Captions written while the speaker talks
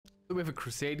So we have a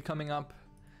crusade coming up.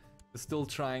 We're still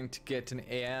trying to get an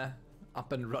heir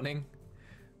up and running,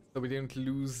 so we don't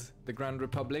lose the Grand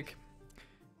Republic.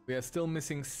 We are still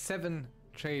missing 7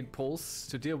 trade posts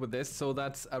to deal with this, so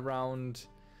that's around,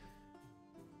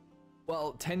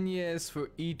 well, 10 years for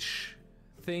each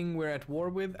thing we're at war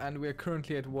with, and we're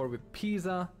currently at war with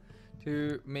Pisa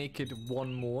to make it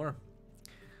 1 more.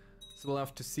 So we'll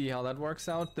have to see how that works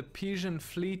out. The Pisian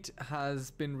fleet has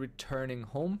been returning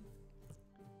home,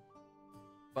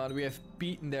 but we have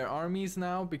beaten their armies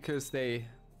now because they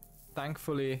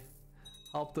thankfully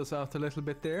helped us out a little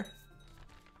bit there.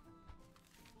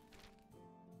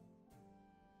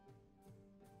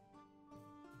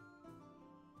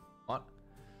 What?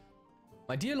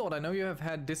 My dear lord, I know you have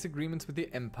had disagreements with the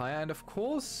Empire, and of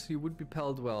course you would be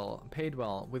paid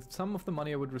well. With some of the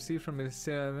money I would receive from this,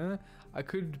 I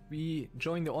could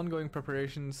join the ongoing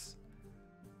preparations.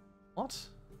 What?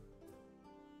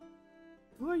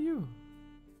 Who are you?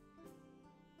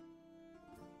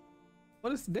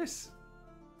 What is this?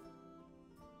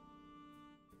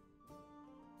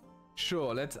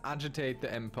 Sure, let's agitate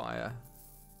the Empire.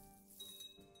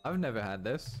 I've never had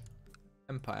this.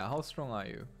 Empire, how strong are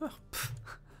you? Oh,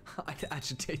 I'd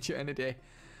agitate you any day.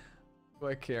 Do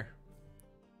I care?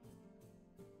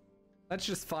 Let's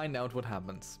just find out what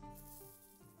happens.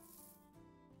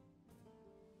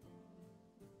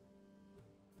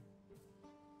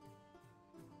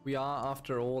 We are,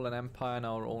 after all, an empire in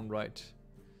our own right.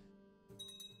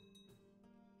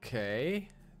 Okay.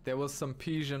 There was some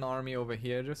Pisian army over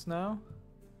here just now.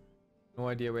 No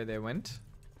idea where they went.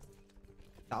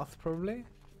 South, probably.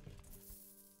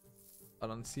 I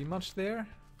don't see much there.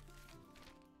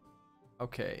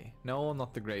 Okay. No,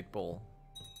 not the Great Ball.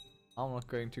 I'm not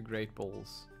going to Great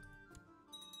Balls.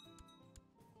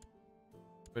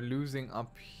 We're losing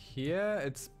up here.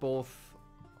 It's both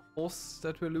us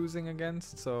that we're losing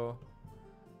against, so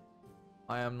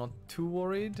I am not too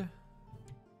worried.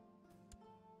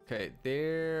 Okay,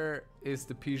 there is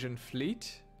the Pisian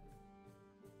fleet.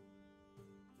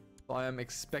 So I am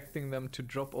expecting them to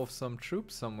drop off some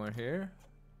troops somewhere here.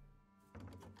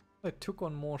 I took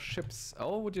on more ships.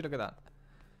 Oh, would you look at that?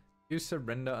 You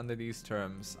surrender under these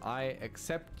terms. I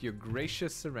accept your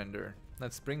gracious surrender.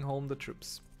 Let's bring home the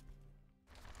troops.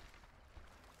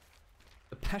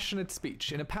 The passionate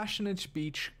speech. In a passionate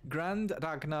speech, Grand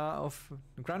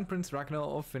Prince Ragnar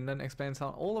of Finland explains how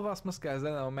all of us must gather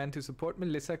our men to support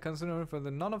Melissa, considering for the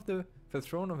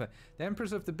throne of the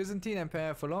Empress of the Byzantine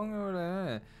Empire for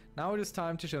long. Now it is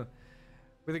time to show.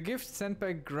 With a gift sent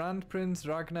by Grand Prince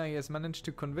Ragnar, he has managed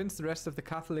to convince the rest of the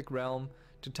Catholic realm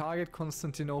to target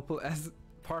Constantinople as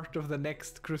part of the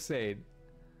next crusade.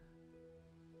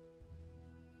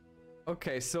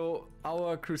 Okay, so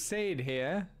our crusade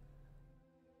here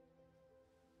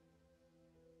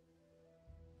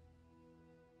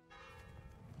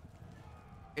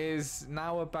is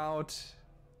now about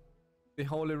the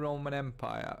Holy Roman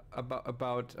Empire,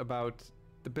 about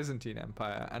the Byzantine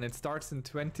Empire, and it starts in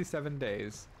 27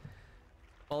 days.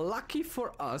 Well, lucky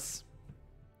for us,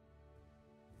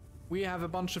 we have a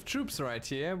bunch of troops right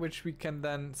here, which we can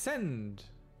then send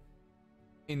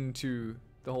into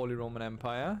the Holy Roman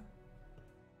Empire.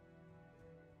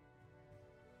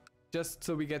 Just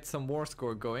so we get some war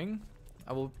score going.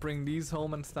 I will bring these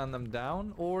home and stand them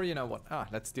down, or you know what,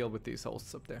 let's deal with these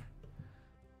hosts up there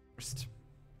first.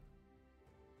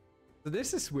 So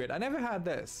this is weird, I never had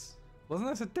this. Wasn't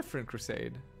this a different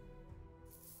crusade?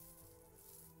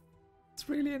 It's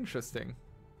really interesting.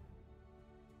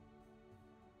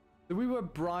 So we were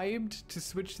bribed to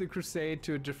switch the crusade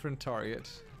to a different target.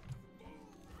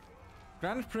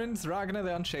 Grand Prince Ragnar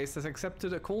the Unchaste has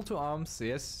accepted a call to arms.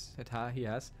 Yes, he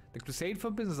has. The crusade for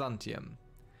Byzantium.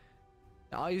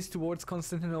 The eyes towards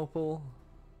Constantinople.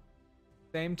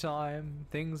 Same time,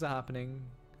 things are happening.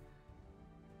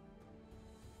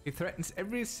 He threatens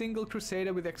every single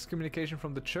crusader with excommunication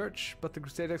from the church, but the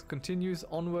crusaders continues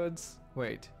onwards.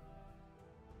 Wait.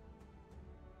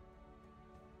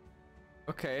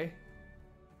 Okay.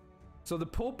 So the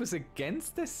Pope is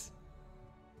against this?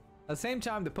 At the same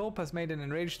time, the Pope has made an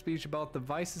enraged speech about the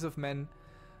vices of men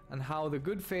and how the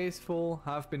good faithful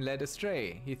have been led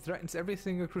astray. He threatens every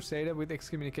single crusader with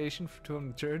excommunication from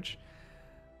the church.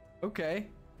 Okay.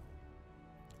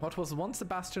 What was once a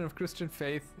bastion of Christian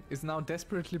faith is now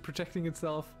desperately protecting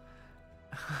itself.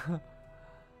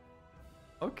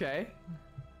 Okay.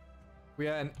 We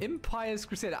are an impious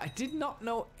crusader. I did not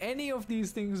know any of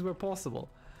these things were possible.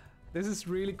 This is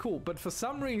really cool, but for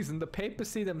some reason the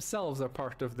papacy themselves are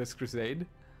part of this crusade.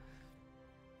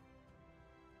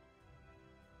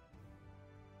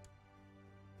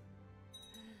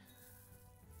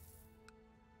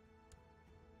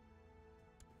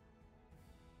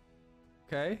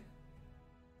 Okay.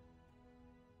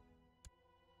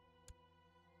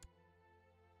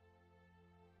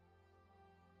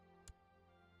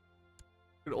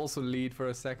 Could also lead for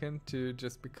a second to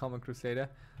just become a Crusader.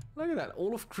 Look at that,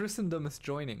 all of Christendom is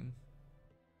joining.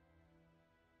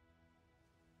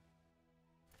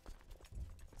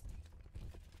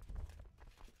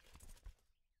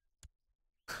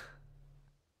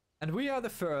 And we are the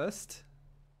first.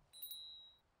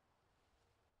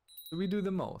 So we do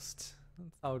the most.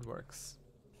 That's how it works.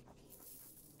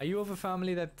 Are you of a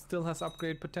family that still has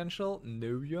upgrade potential?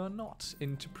 No, you're not.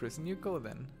 Into prison you go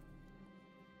then.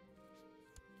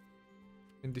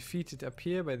 Been defeated up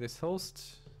here by this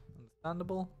host.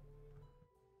 Understandable.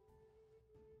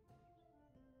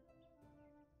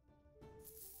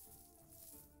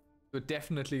 We're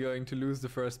definitely going to lose the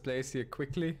first place here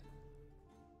quickly.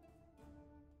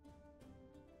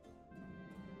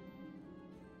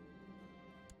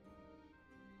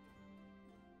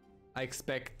 I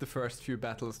expect the first few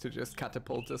battles to just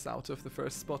catapult us out of the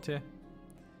first spot here.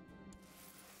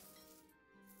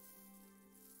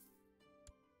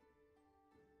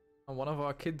 And one of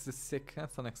our kids is sick,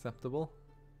 that's unacceptable.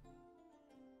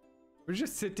 We're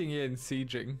just sitting here and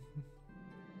sieging.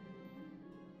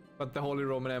 But the Holy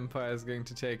Roman Empire is going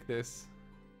to take this.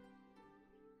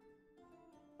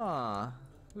 Ah,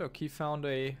 look, he found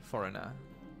a foreigner.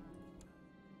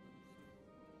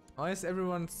 Why is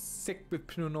everyone sick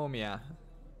with pneumonia?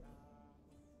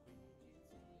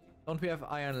 Don't we have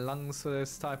iron lungs for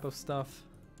this type of stuff?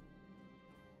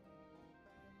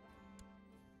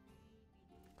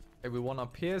 Okay, we won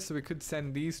up here, so we could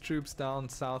send these troops down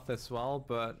south as well,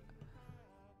 but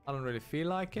I don't really feel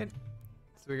like it.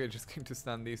 So we're just going to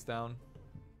stand these down.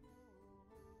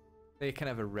 They can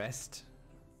have a rest.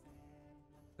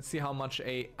 Let's see how much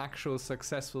a actual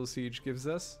successful siege gives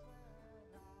us.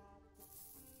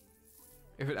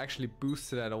 If it actually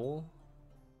boosts it at all.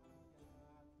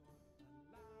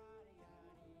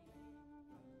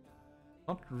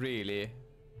 Not really.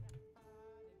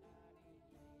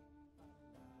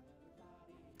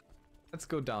 Let's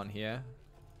go down here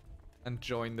and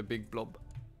join the big blob.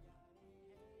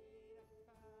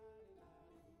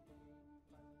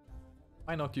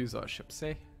 Why not use our ships,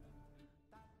 eh?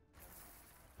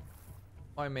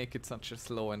 Why make it such a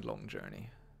slow and long journey?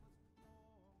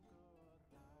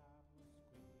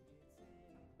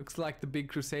 Looks like the big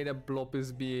Crusader blob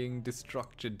is being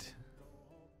destructed.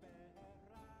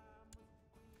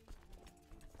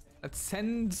 Let's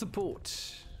send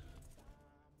support.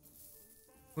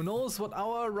 Who knows what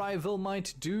our rival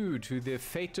might do to the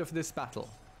fate of this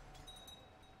battle?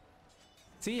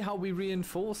 See how we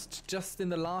reinforced just in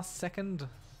the last second?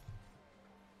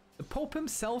 The Pope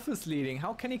himself is leading.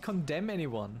 How can he condemn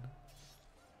anyone?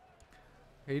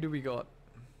 Hey, do we got?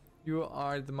 You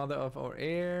are the mother of our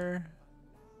heir.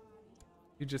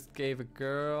 You just gave a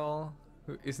girl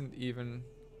who isn't even...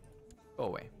 Go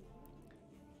away.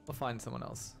 We'll find someone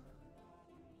else.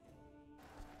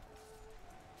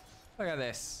 Look at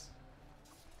this.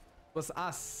 It was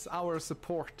us, our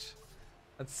support,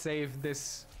 that saved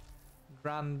this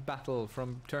grand battle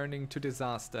from turning to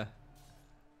disaster.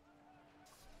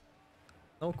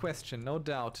 No question, no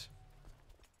doubt.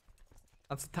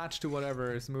 That's attached to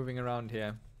whatever is moving around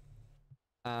here.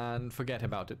 And forget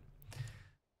about it.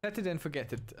 Set it and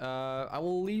forget it. I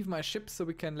will leave my ship so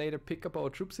we can later pick up our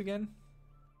troops again.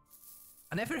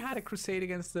 I never had a crusade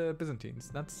against the Byzantines.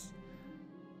 That's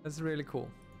really cool.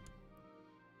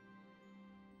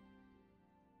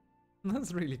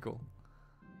 That's really cool.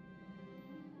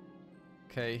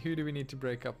 Okay, who do we need to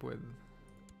break up with?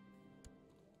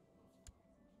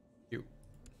 You.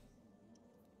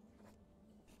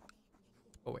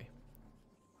 Go away.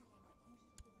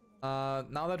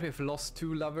 Now that we've lost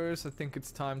 2 lovers, I think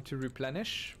it's time to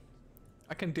replenish.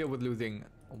 I can deal with losing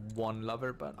 1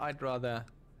 lover, but I'd rather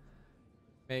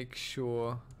make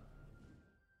sure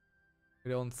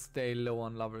we don't stay low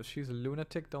on lovers. She's a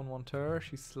lunatic, don't want her.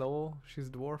 She's slow, she's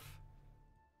a dwarf.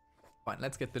 Fine,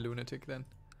 let's get the lunatic then.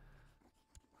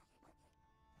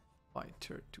 Fight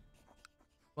her too.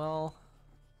 Well...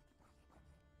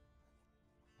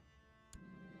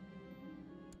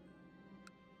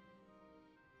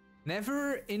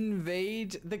 Never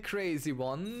invade the crazy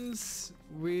ones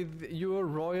with your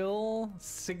royal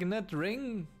signet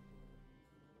ring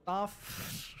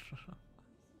stuff.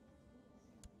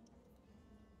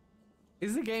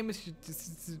 Is the game...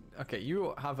 Okay,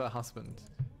 you have a husband.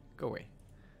 Go away.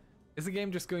 Is the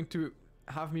game just going to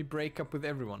have me break up with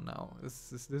everyone now?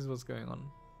 This is what's going on.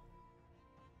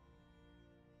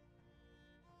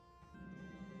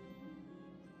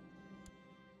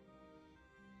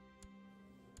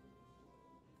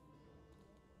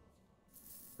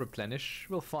 replenish.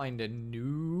 We'll find a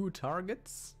new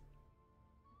targets.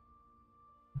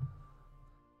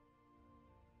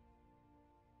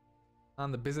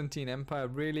 And the Byzantine Empire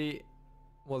really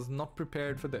was not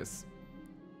prepared for this.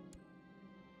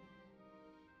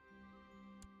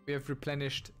 We have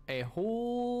replenished a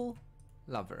whole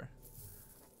lover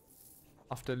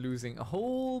after losing a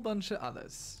whole bunch of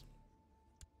others.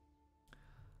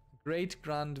 Great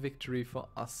grand victory for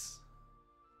us,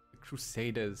 the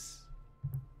Crusaders.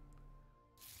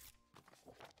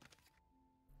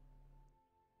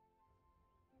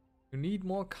 You need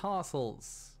more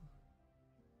castles.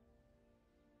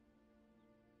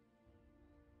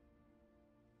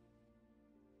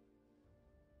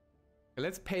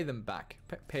 Let's pay them back.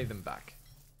 Pay them back.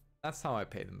 That's how I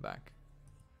pay them back.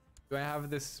 Do I have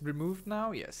this removed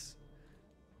now? Yes.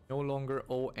 No longer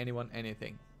owe anyone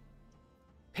anything.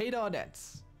 Paid our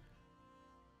debts.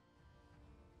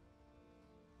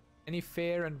 Any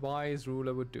fair and wise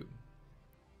ruler would do.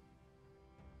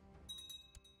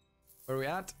 Where are we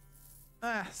at?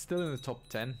 Still in the top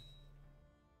 10.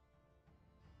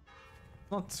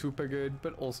 Not super good,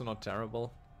 but also not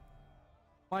terrible.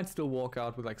 Might still walk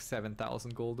out with like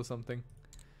 7,000 gold or something.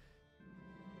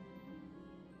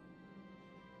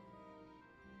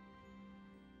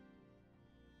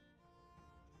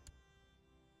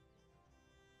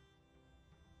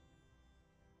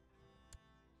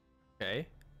 Okay.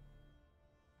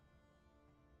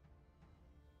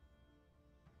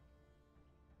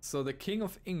 So the King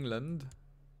of England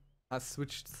has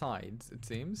switched sides, it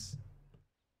seems.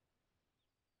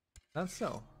 That's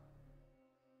so.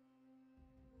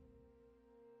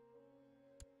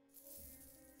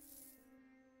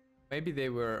 Maybe they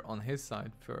were on his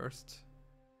side first.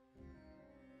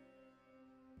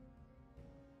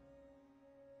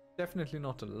 Definitely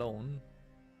not alone.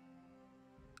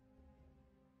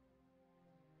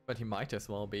 But he might as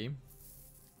well be,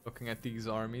 looking at these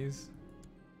armies.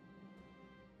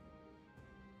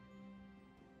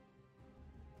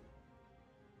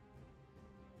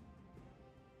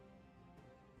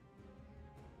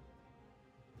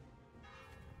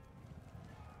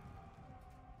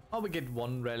 Oh, we get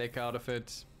one relic out of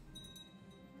it.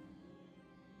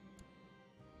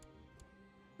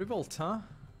 Revolt, huh?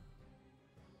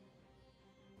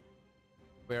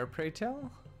 Where, pray tell?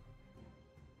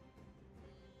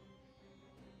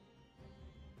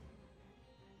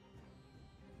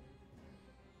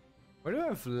 Where do I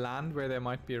have land where there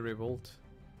might be a revolt?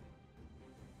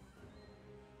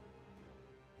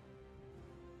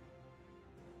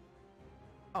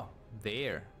 Oh,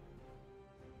 there.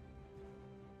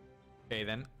 Okay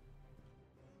then.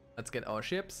 Let's get our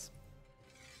ships.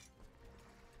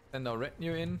 Send our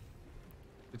retinue in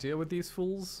to deal with these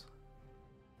fools.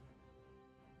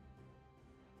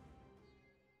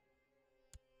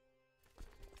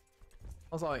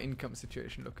 How's our income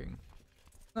situation looking?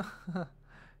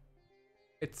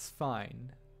 It's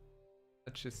fine.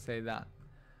 Let's just say that.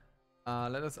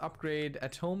 Let us upgrade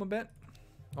at home a bit.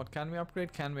 What can we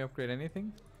upgrade? Can we upgrade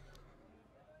anything?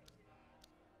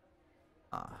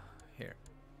 Here.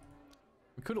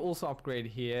 We could also upgrade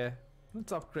here.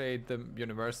 Let's upgrade the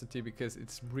university because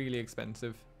it's really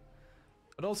expensive.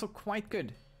 But also quite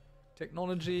good.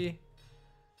 Technology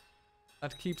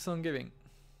that keeps on giving.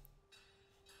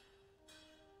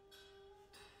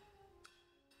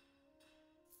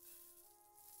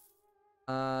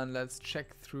 And let's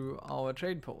check through our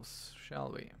trade posts,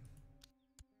 shall we?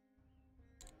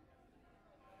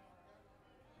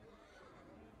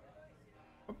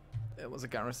 Oh, there was a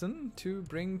garrison to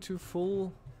bring to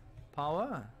full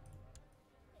power.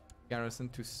 Garrison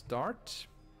to start.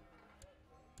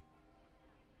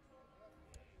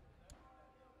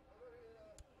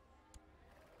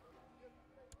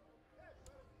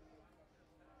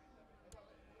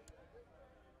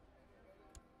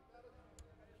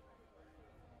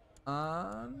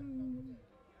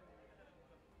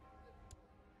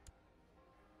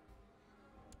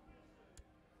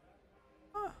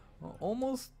 We'll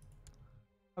almost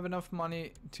have enough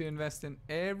money to invest in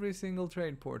every single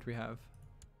trade port we have.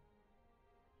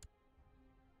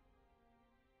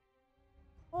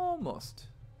 Almost.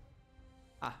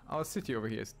 Our city over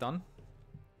here is done,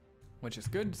 which is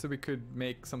good, so we could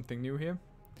make something new here.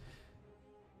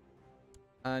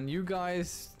 And you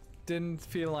guys didn't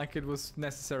feel like it was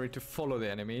necessary to follow the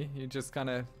enemy. You just kind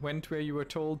of went where you were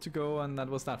told to go, and that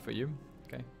was that for you.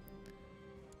 Okay.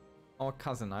 Our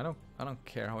cousin, I don't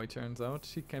care how he turns out.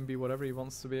 He can be whatever he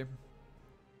wants to be.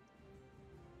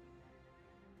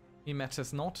 He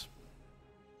matters not.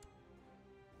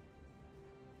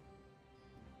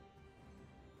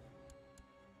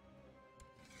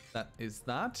 That is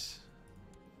that.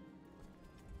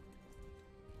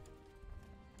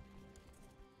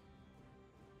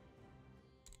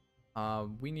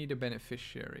 We need a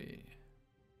beneficiary.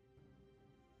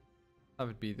 Have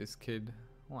it be this kid.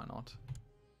 Why not?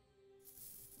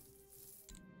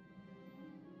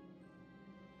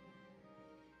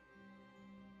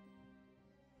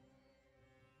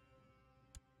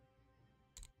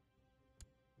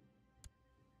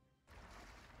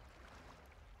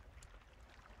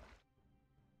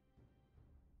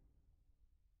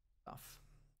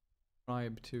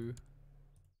 Tribe to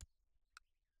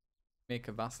make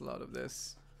a vassal out of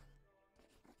this.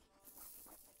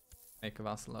 Make a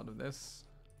vassal out of this.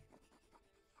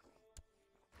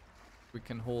 We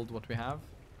can hold what we have.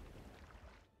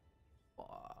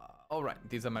 Alright,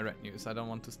 these are my retinues. I don't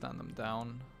want to stand them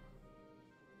down.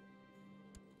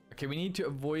 Okay, we need to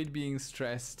avoid being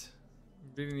stressed.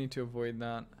 Really need to avoid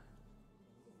that.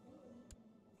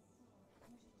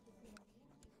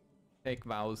 Take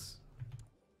vows.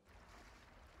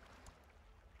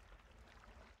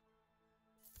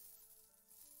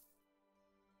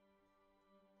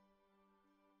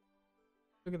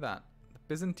 Look at that. The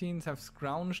Byzantines have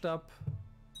scrounged up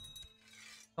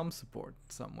some support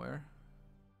somewhere.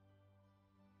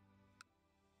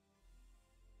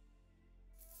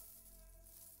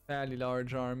 Fairly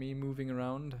large army moving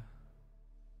around.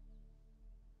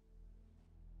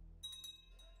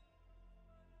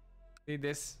 See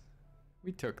this?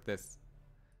 We took this.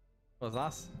 Was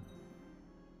us?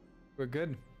 We're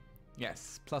good.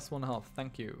 Yes, +1 health.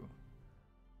 Thank you.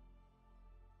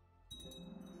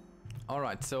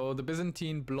 Alright, so the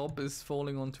Byzantine blob is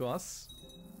falling onto us.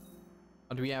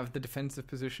 And we have the defensive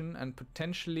position and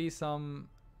potentially some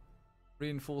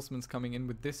reinforcements coming in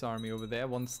with this army over there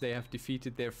once they have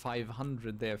defeated their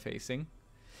 500 they're facing.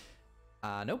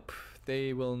 Nope,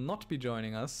 they will not be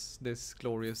joining us this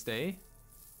glorious day.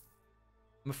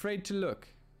 I'm afraid to look.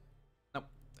 Nope,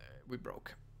 we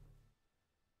broke.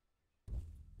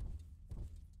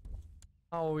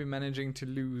 How are we managing to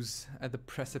lose at the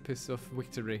precipice of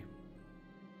victory?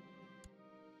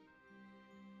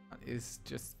 Is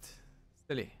just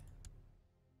silly.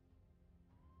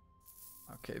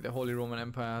 Okay, the Holy Roman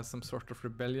Empire has some sort of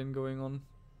rebellion going on.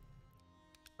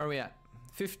 Where are we at?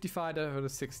 55 out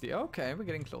of 60. Okay, we're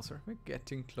getting closer. We're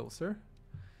getting closer.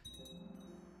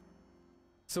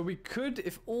 So we could,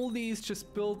 if all these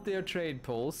just built their trade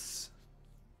posts,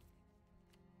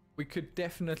 we could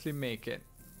definitely make it.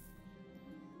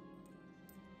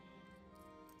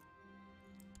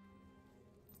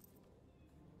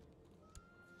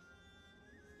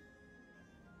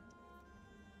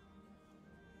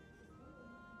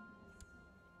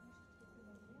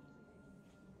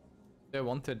 They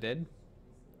want her dead.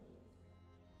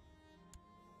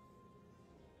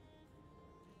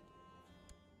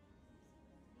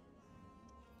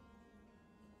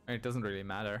 It doesn't really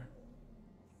matter.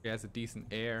 He has a decent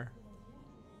heir.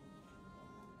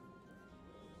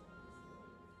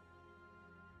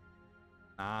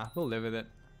 We'll live with it.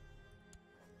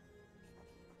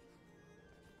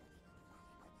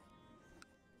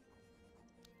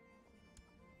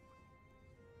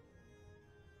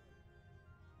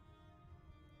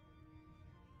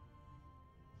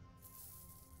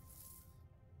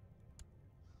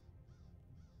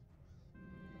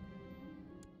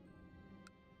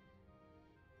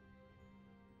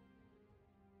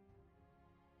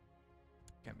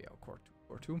 Can be our core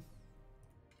two.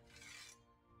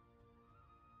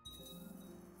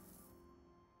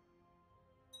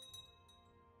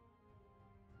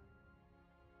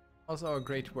 Also, our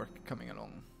great work coming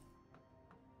along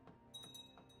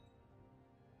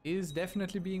is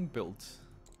definitely being built.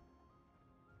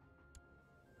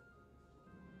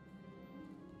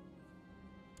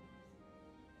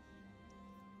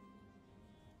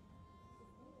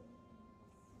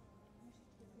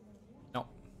 No.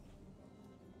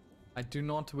 I do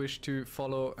not wish to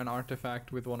follow an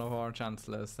artifact with one of our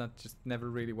chancellors. That just never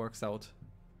really works out.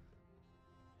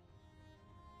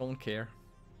 Don't care.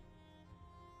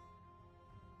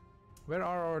 Where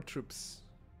are our troops?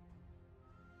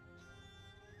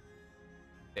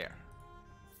 There.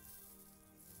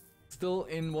 Still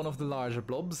in one of the larger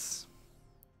blobs.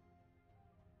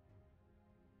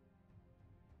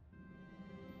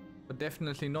 But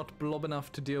definitely not blob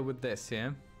enough to deal with this,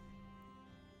 yeah?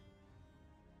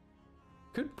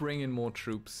 Could bring in more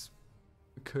troops.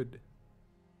 We could.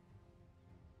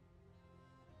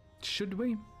 Should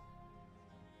we?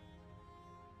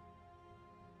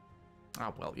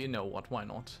 Ah, well, you know what, why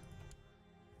not?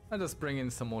 Let us bring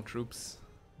in some more troops.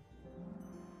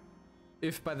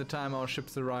 If by the time our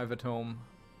ships arrive at home,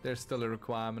 there's still a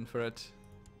requirement for it.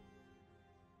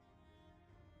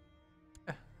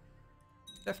 Yeah,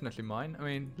 definitely mine. I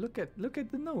mean, look at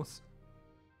the nose.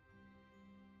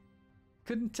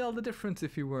 couldn't tell the difference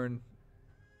if you weren't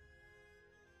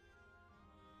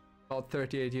about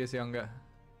 38 years younger.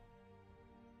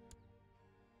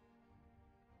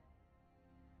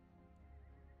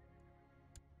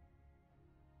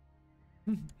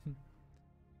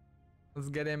 Let's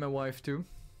get him a wife too.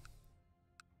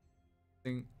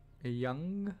 A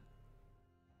young.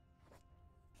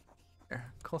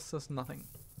 There, costs us nothing.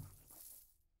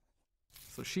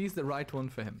 So she's the right one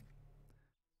for him.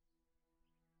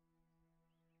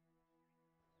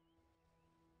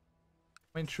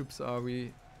 How many troops are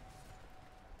we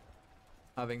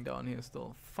having down here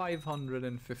still?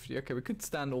 550. Okay, we could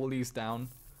stand all these down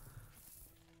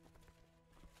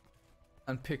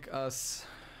and pick us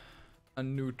a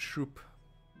new troop.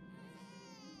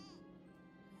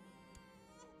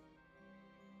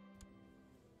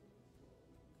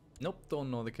 Nope,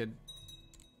 don't know the kid.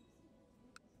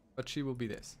 But she will be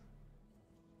this.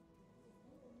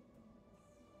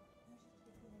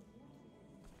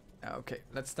 Okay,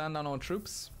 let's stand down our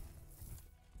troops.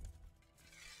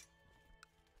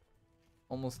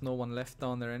 Almost no one left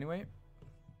down there anyway.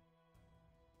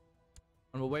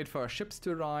 And we'll wait for our ships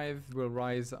to arrive. We'll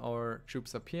rise our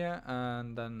troops up here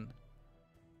and then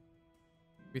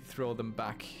we throw them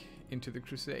back into the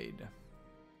crusade.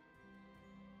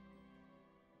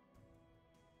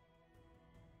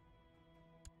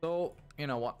 So, you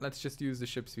know what? Let's just use the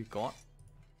ships we got.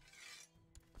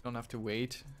 Don't have to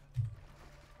wait.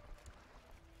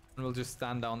 And we'll just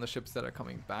stand down the ships that are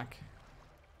coming back.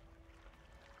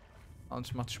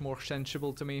 Sounds much more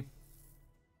sensible to me.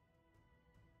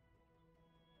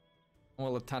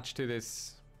 We'll attach to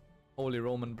this Holy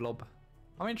Roman blob.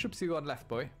 How many troops you got left,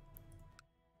 boy?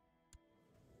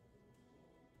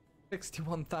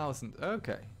 61,000.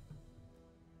 Okay.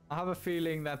 I have a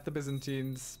feeling that the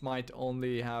Byzantines might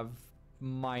only have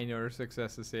minor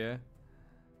successes here.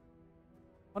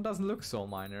 One doesn't look so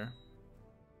minor.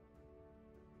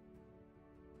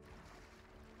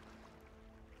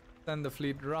 Send the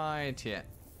fleet right here.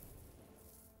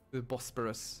 The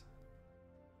Bosporus.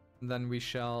 And then we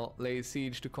shall lay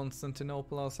siege to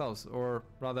Constantinople ourselves. Or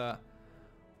rather,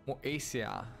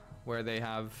 Moesia, where they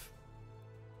have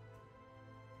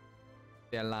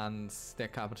their lands, their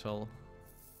capital.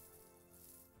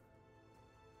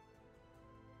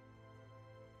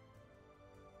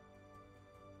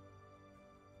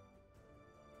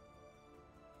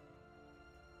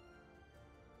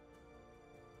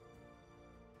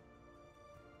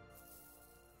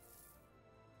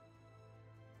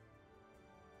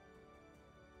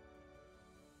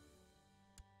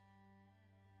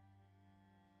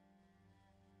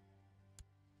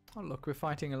 Oh look, we're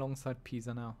fighting alongside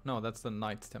Pisa now. No, that's the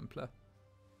Knights Templar.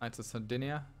 Knights of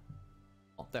Sardinia.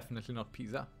 Oh, definitely not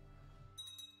Pisa.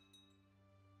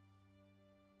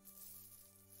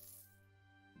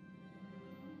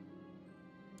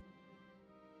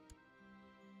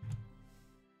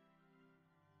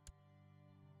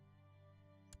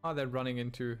 Oh, they're running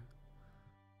into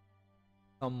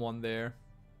someone there.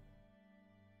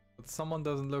 But someone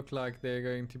doesn't look like they're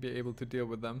going to be able to deal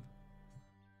with them.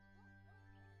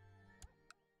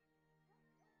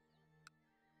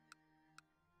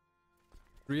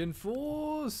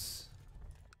 Reinforce!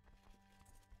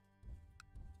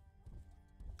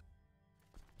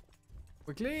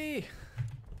 Quickly!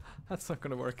 That's not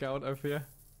gonna work out, I fear.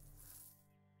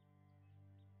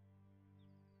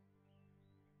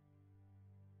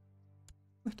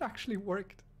 It actually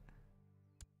worked.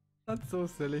 That's so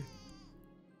silly.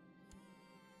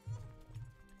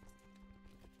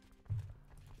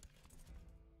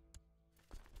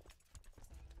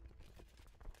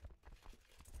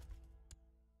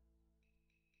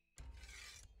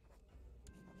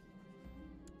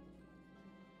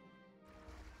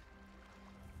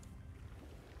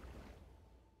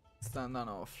 Stand on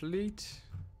our fleet.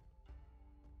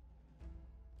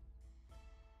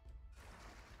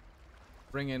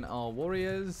 Bring in our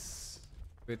warriors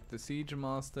with the siege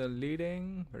master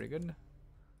leading. Very good.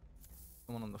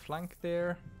 Someone on the flank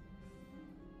there.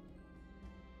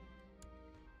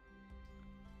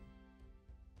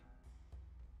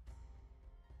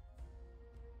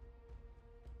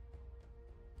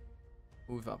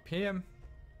 Move up here.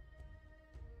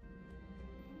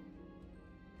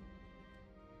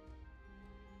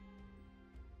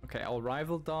 Okay, our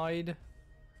rival died.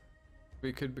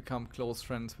 We could become close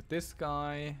friends with this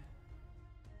guy.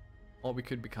 Or we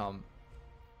could become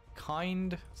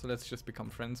kind. So let's just become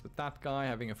friends with that guy.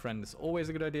 Having a friend is always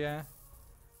a good idea.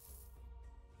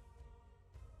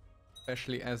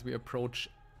 Especially as we approach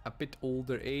a bit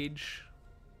older age.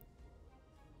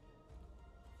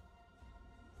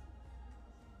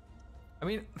 I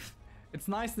mean, it's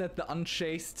nice that the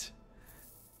unchaste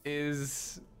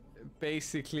is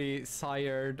basically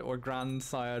sired or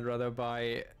grandsired rather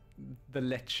by the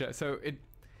Lecce. So it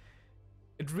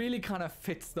really kind of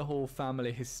fits the whole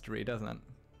family history, doesn't it?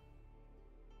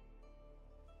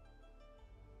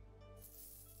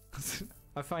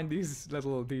 I find these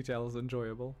little details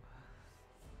enjoyable.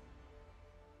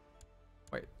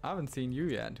 Wait, I haven't seen you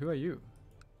yet. Who are you?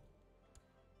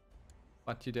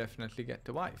 But you definitely get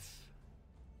the wife.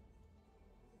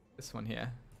 This one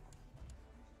here.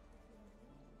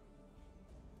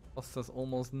 Cost us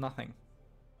almost nothing.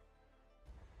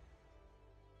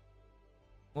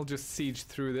 We'll just siege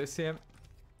through this here.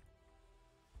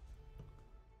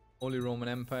 Holy Roman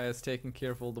Empire is taking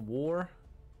care of all the war.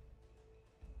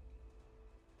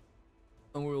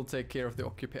 And we will take care of the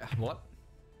occupation. What?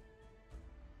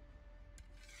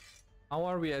 How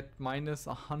are we at minus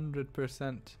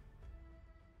 100%?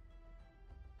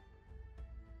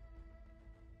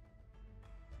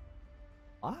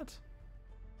 What?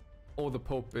 Oh, the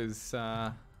Pope is,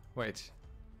 wait.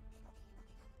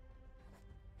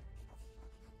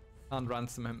 Can't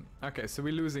ransom him. Okay, so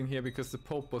we're losing here because the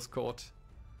Pope was caught.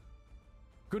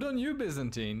 Good on you,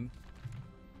 Byzantine.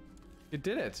 You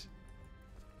did it.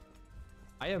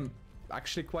 I am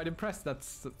actually quite impressed.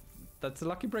 That's a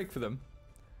lucky break for them.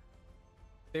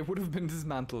 They would have been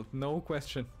dismantled, no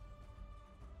question.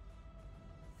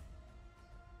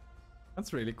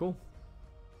 That's really cool.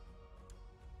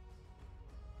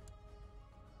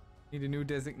 Need a new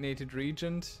designated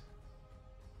regent.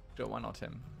 Sure, why not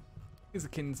him? He's a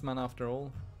kinsman after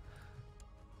all.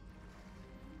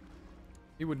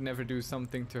 He would never do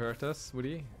something to hurt us, would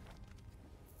he?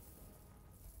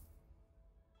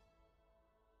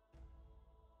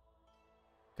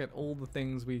 Look at all the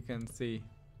things we can see.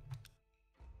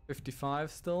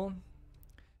 55 still.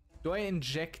 Do I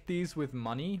inject these with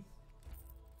money?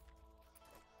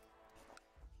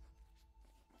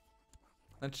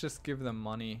 Let's just give them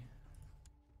money.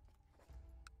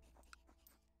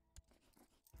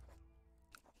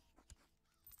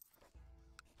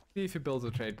 See if he builds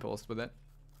a trade post with it.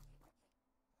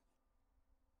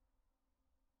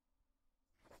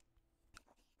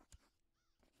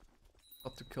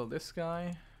 Got to kill this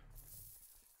guy.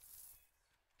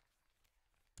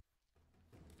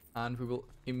 And we will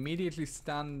immediately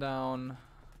stand down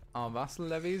our vassal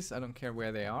levies. I don't care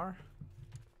where they are.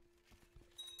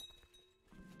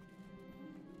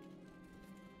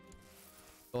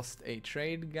 Lost a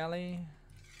trade galley.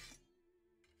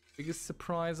 Biggest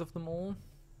surprise of them all.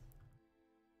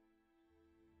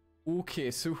 Okay,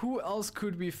 so who else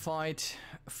could we fight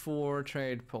for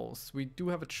trade posts? We do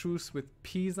have a truce with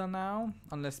Pisa now,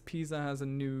 unless Pisa has a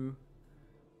new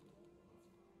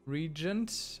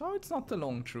regent. Oh, it's not the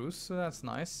long truce, so that's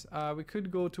nice. We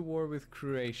could go to war with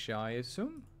Croatia, I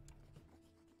assume.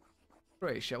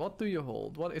 Croatia, what do you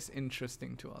hold? What is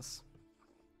interesting to us?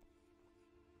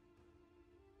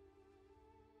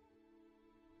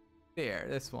 There,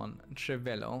 this one,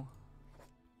 Trevello.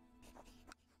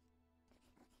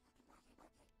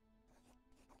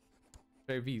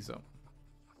 Treviso.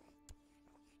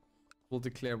 We'll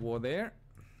declare war there.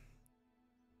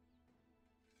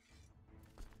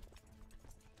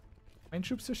 How many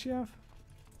troops does she have?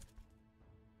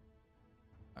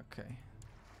 Okay.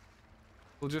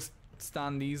 We'll just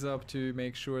stand these up to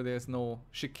make sure there's no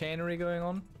chicanery going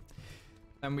on.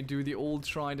 And we do the old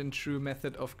tried and true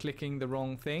method of clicking the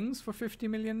wrong things for 50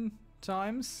 million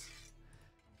times.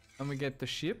 And we get the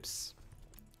ships.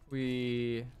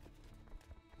 We...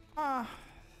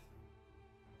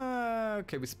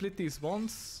 okay, we split these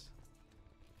once.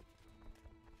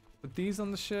 Put these on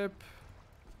the ship.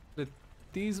 Split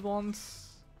these ones.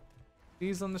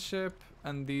 These on the ship.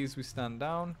 And these we stand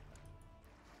down.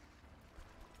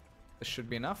 This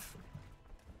should be enough.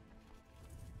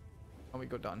 And we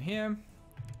go down here.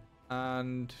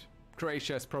 And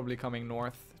Croatia is probably coming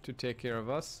north to take care of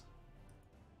us.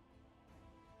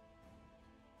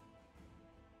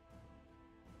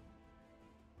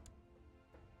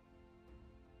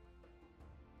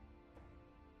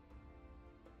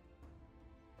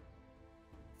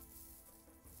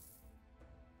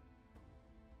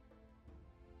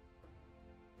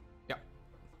 Yeah,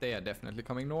 they are definitely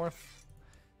coming north.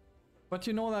 But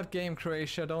you know that game,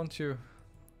 Croatia, don't you?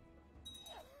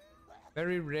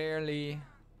 Very rarely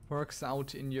works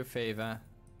out in your favor,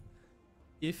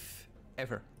 if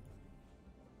ever.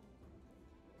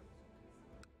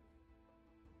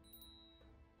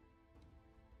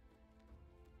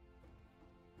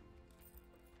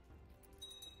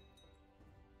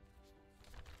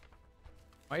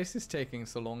 Why is this taking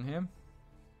so long here?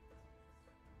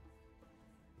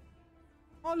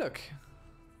 Oh look,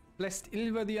 blessed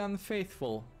Ilva the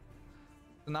Unfaithful.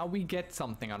 So now we get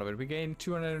something out of it. We gain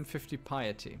 250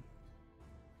 piety.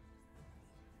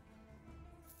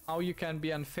 How you can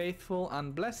be unfaithful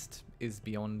and blessed is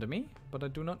beyond me, but I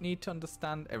do not need to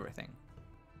understand everything.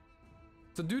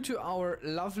 So due to our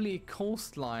lovely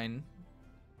coastline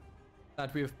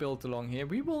that we have built along here,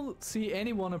 we will see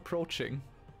anyone approaching.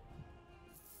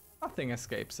 Nothing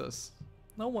escapes us.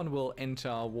 No one will enter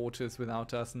our waters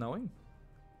without us knowing.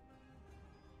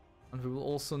 And we will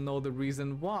also know the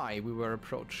reason why we were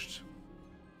approached.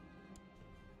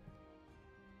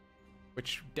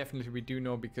 Which definitely we do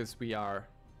know because we are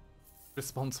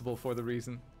responsible for the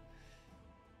reason.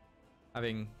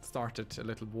 Having started a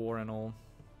little war and all.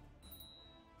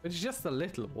 But it's just a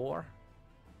little war.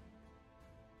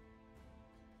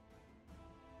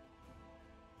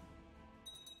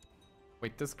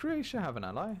 Wait, does Croatia have an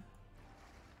ally?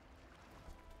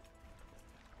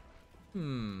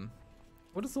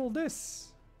 What is all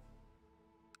this?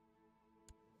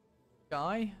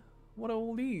 Guy? What are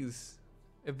all these?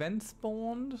 Events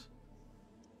spawned?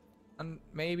 And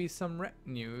maybe some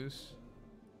retinues.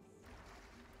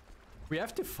 We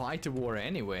have to fight a war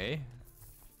anyway.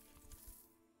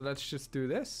 Let's just do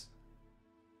this.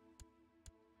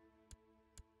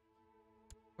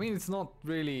 I mean, it's not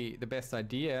really the best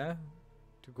idea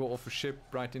to go off a ship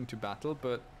right into battle,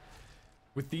 but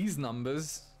with these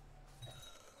numbers,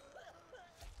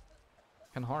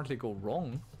 can hardly go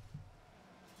wrong.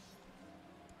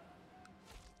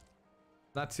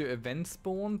 That's your event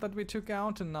spawn that we took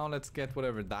out, and now let's get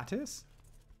whatever that is.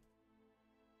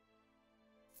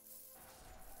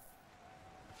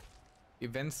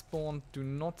 Event spawn do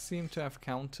not seem to have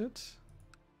counted.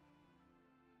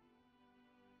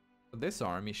 But this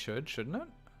army shouldn't it?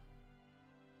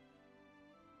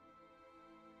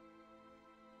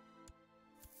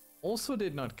 Also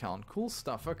did not count. Cool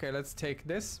stuff. Okay, let's take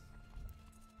this.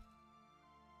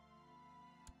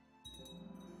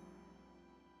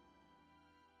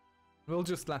 We'll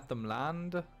just let them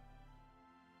land.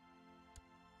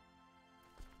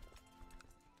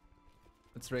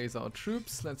 Let's raise our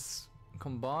troops. Let's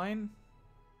combine.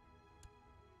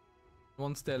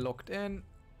 Once they're locked in,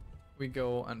 we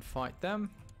go and fight them.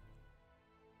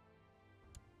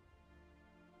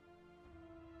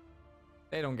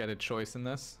 They don't get a choice in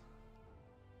this.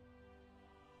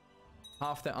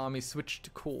 Half the army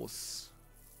switched course.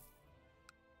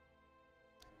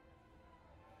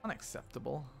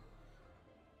 Unacceptable.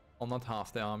 Well, not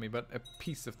half the army, but a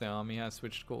piece of the army has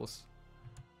switched course.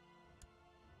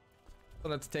 So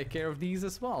let's take care of these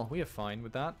as well. We are fine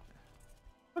with that.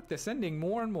 Look, they're sending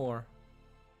more and more.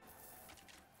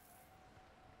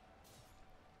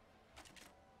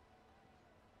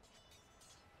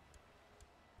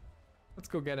 Let's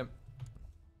go get him.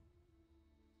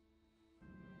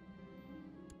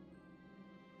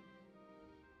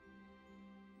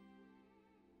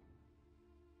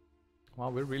 Wow,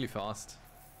 we're really fast.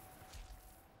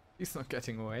 He's not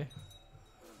getting away.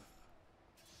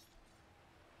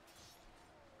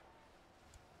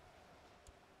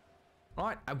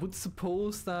 Right, I would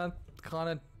suppose that kind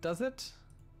of does it.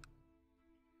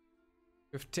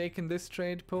 We've taken this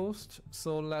trade post,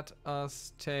 so let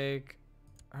us take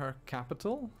her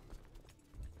capital.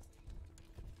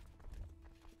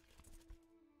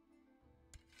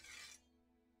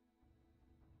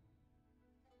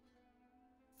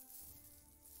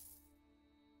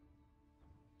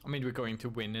 I mean, we're going to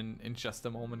win in just a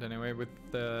moment anyway, with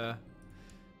the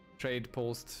trade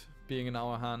post being in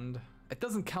our hand. It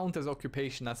doesn't count as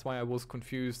occupation, that's why I was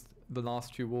confused the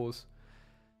last few wars.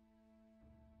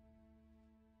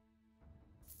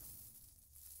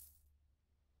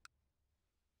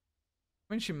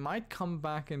 I mean, she might come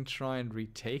back and try and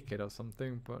retake it or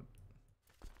something, but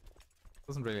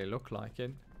doesn't really look like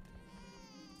it.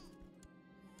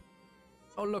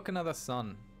 Oh, look, another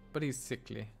son, but he's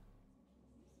sickly.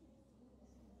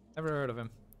 Never heard of him.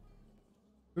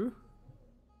 Who?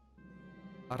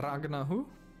 Ragnar who?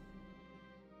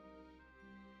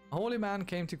 A holy man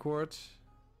came to court,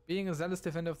 being a zealous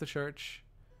defender of the church.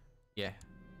 Yeah.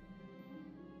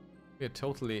 We're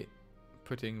totally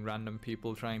putting random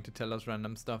people trying to tell us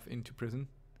random stuff into prison.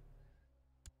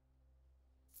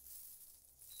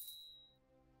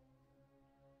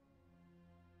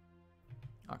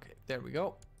 Okay, there we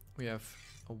go. We have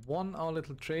won our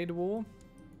little trade war.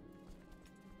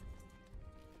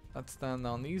 Let's stand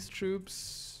down these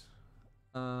troops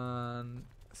and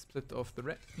split off the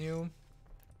retinue.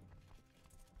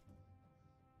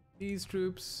 These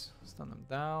troops, stand them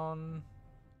down.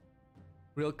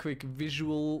 Real quick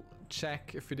visual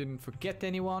check if we didn't forget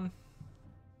anyone.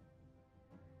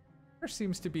 There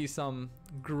seems to be some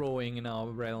growing in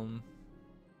our realm.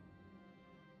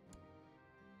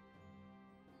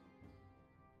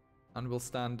 And we'll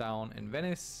stand down in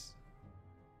Venice.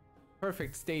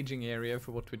 Perfect staging area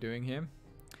for what we're doing here.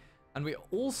 And we're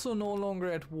also no longer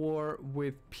at war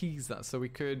with Pisa, so we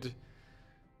could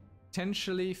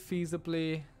potentially,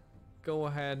 feasibly go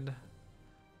ahead,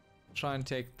 try and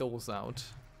take those out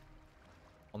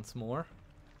once more.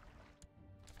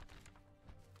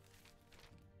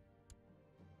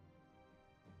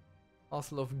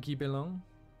 Castle of Ghibellin.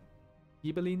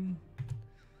 Ghibellin?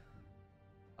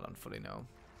 I don't fully know.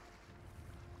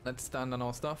 Let's stand on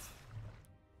our stuff.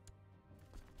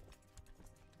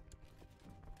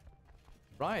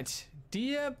 Right,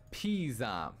 dear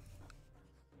Pisa.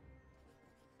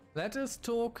 Let us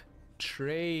talk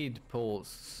trade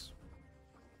posts.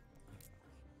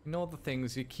 You know the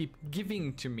things you keep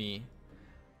giving to me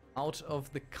out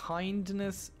of the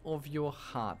kindness of your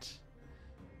heart.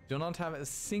 Do not have a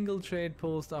single trade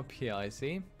post up here, I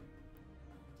see.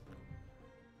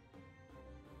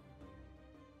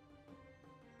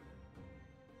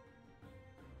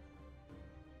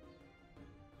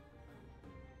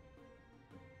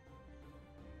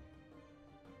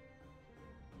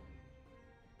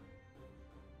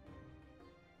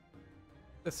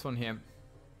 This one here.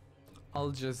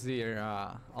 Al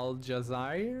Jazeera. Al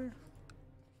Jazeera?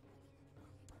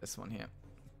 This one here.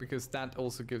 Because that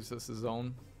also gives us a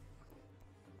zone.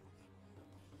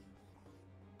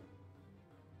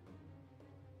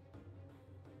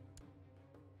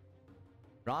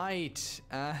 Right,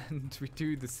 and we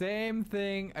do the same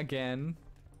thing again.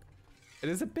 It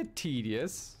is a bit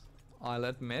tedious, I'll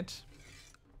admit.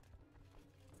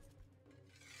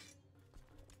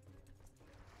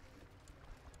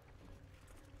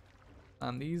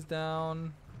 And these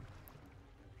down.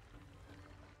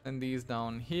 And these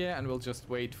down here, and we'll just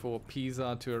wait for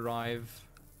Pisa to arrive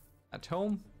at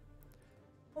home.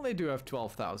 Well, they do have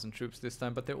 12,000 troops this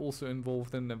time, but they're also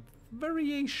involved in a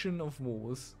variation of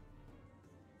wars.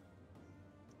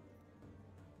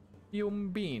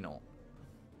 Piombino.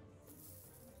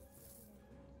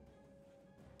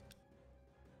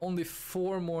 Only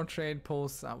 4 more trade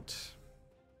posts out.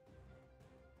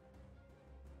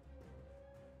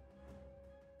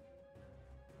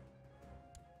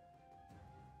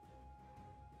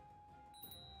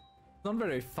 Not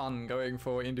very fun going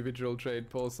for individual trade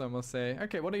posts, I must say.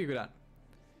 Okay, what are you good at?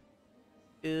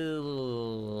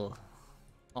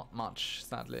 Not much,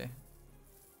 sadly.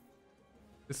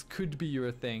 This could be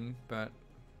your thing, but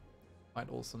might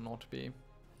also not be.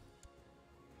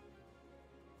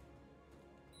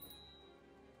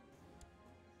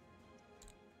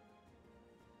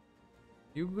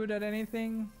 You good at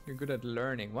anything? You're good at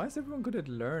learning. Why is everyone good at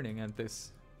learning at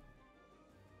this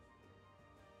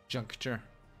juncture?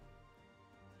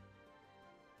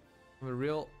 Have a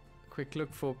real quick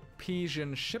look for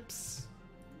Pisian ships.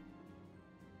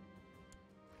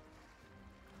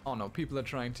 Oh no, people are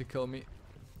trying to kill me.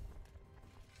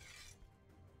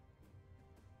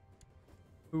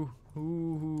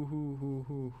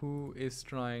 Who is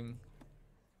trying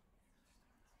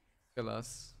to kill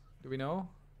us? Do we know?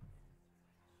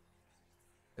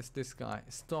 It's this guy.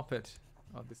 Stop it.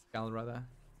 Oh, this gal rather.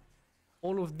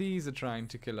 All of these are trying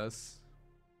to kill us.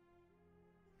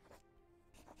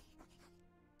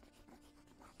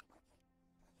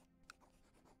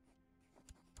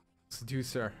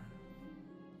 Seducer.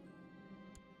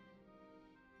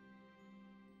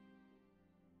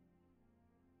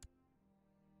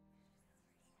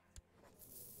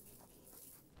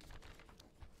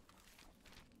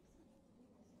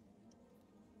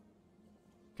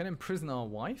 Can imprison our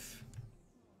wife?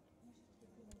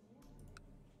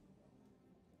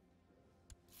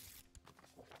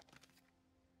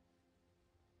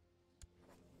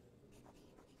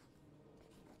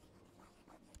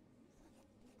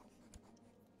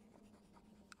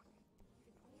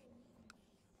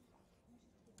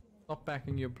 Stop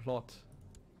backing your plot.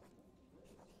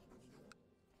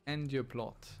 End your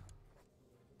plot.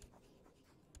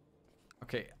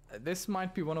 Okay, this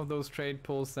might be one of those trade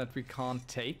posts that we can't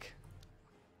take.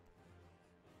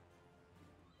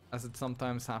 As it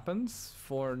sometimes happens,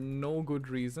 for no good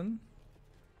reason.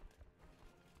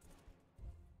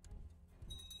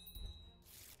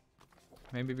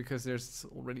 Maybe because there's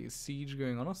already a siege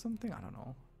going on or something? I don't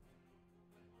know.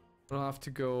 We'll have to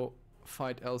go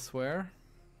fight elsewhere.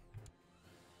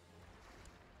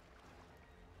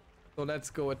 So let's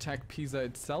go attack Pisa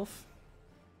itself.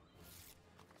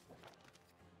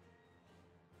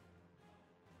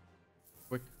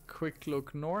 Quick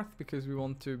look north because we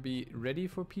want to be ready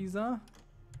for Pisa.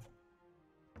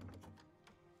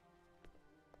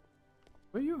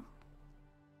 Where are you?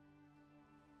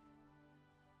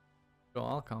 So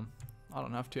I'll come. I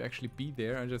don't have to actually be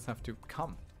there, I just have to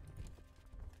come.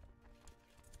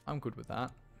 I'm good with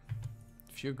that.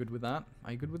 If you're good with that,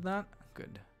 are you good with that?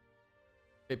 Good.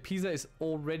 Okay, Pisa is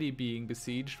already being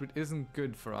besieged, which isn't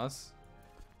good for us.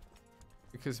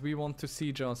 Because we want to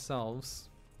siege ourselves.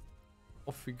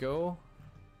 Off we go.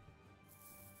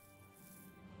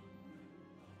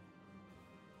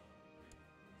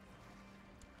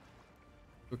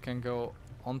 We can go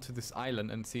onto this island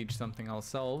and siege something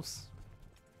ourselves.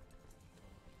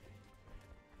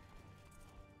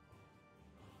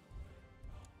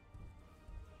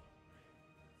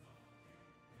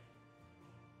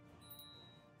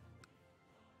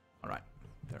 Alright,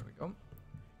 there we go.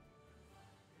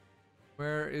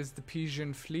 Where is the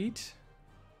Pisian fleet?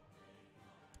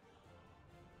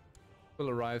 Will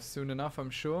arrive soon enough, I'm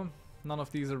sure. None of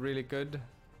these are really good.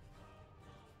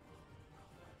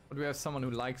 But we have someone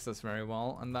who likes us very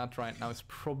well, and that right now is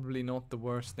probably not the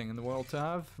worst thing in the world to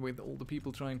have, with all the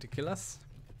people trying to kill us.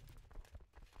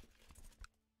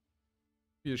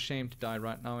 Be ashamed to die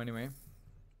right now anyway.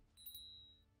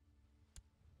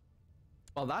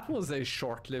 Well, that was a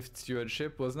short-lived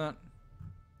stewardship, wasn't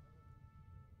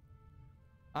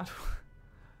it?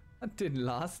 That didn't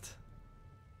last.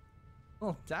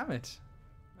 Oh, damn it.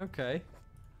 Okay.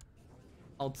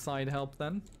 Outside help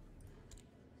then.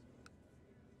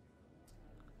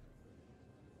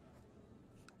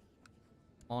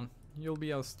 Come on, you'll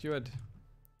be our steward.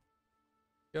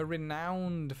 You're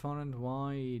renowned far and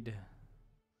wide.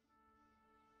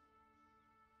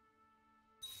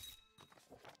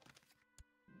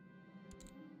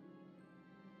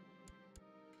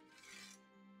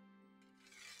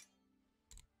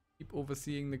 Keep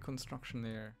overseeing the construction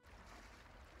there.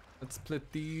 Let's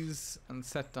split these and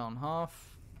set down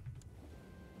half.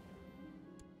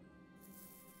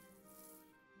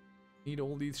 Need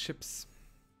all these ships.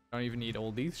 Don't even need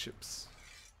all these ships.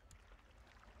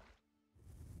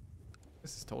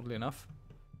 This is totally enough.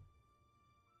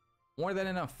 More than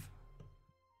enough.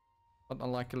 But I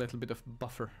like a little bit of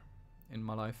buffer in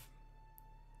my life.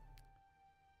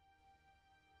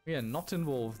 We are not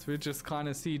involved. We're just kind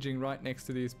of sieging right next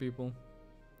to these people.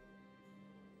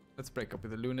 Let's break up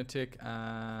with the lunatic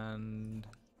and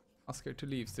ask her to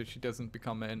leave so she doesn't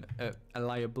become a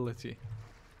liability.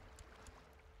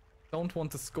 Don't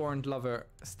want a scorned lover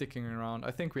sticking around.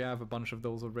 I think we have a bunch of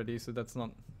those already, so that's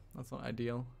not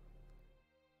ideal.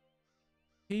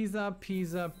 Pisa,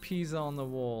 Pisa, Pisa on the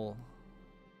wall.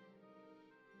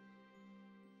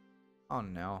 Oh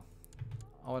no.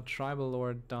 Our tribal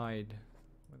lord died.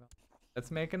 Let's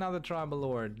make another tribal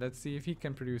lord. Let's see if he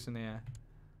can produce an heir.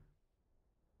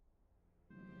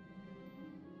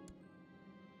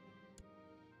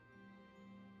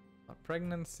 A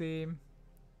pregnancy.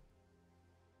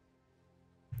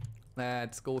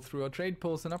 Let's go through our trade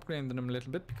posts and upgrade them a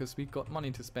little bit because we got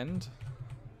money to spend.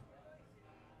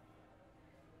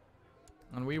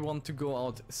 And we want to go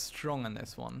out strong on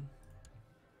this one.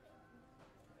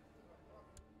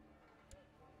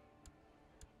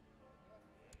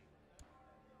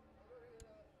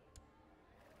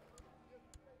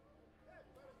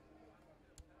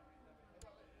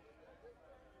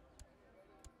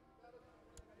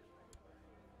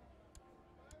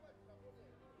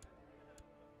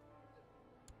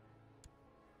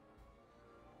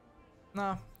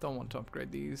 Nah, don't want to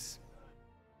upgrade these.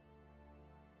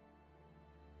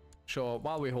 Sure,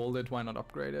 while we hold it, why not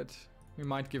upgrade it? We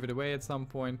might give it away at some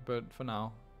point, but for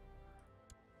now,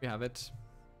 we have it.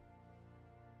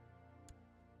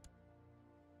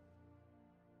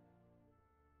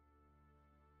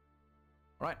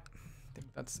 Right, I think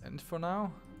that's it for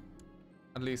now.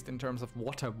 At least in terms of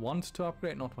what I want to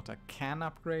upgrade, not what I can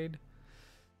upgrade.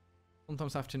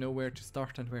 Sometimes I have to know where to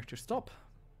start and where to stop.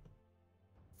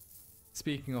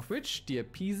 Speaking of which, dear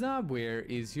Pisa, where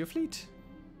is your fleet?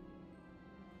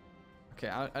 Okay,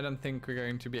 I don't think we're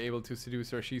going to be able to seduce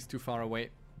her. She's too far away.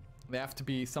 They have to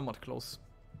be somewhat close.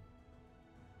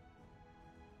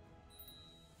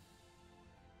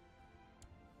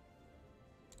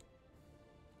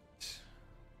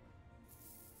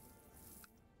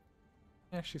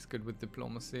 Yeah, she's good with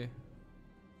diplomacy.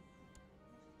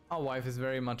 Our wife is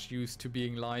very much used to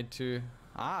being lied to.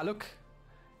 Ah, look!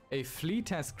 A fleet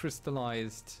has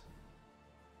crystallized.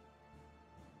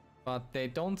 But they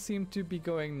don't seem to be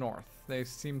going north. They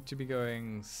seem to be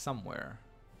going somewhere.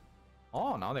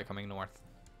 Oh, now they're coming north.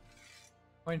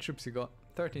 How many troops you got?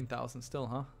 13,000 still,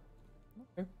 huh?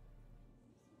 Okay.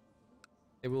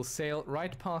 They will sail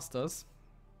right past us.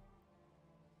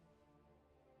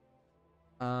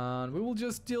 And we will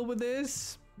just deal with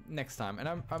this next time. And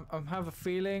I have a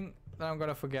feeling that I'm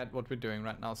gonna forget what we're doing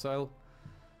right now. So I'll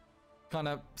kind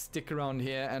of stick around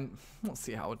here and we'll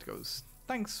see how it goes.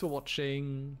 Thanks for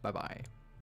watching. Bye bye.